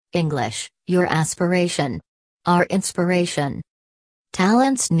English, your aspiration. Our inspiration.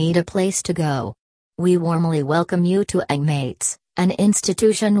 Talents need a place to go. We warmly welcome you to Angmates, an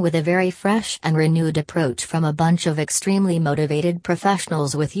institution with a very fresh and renewed approach from a bunch of extremely motivated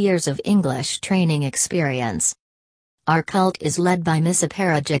professionals with years of English training experience. Our cult is led by Miss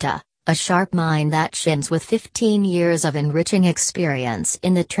Aparajita, a sharp mind that shines with 15 years of enriching experience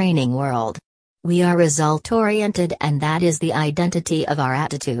in the training world. We are result-oriented, and that is the identity of our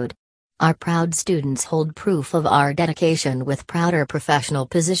attitude. Our proud students hold proof of our dedication with prouder professional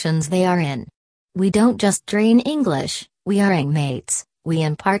positions they are in. We don't just train English, we are Angmates, we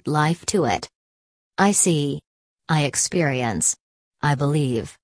impart life to it. I see. I experience. I believe.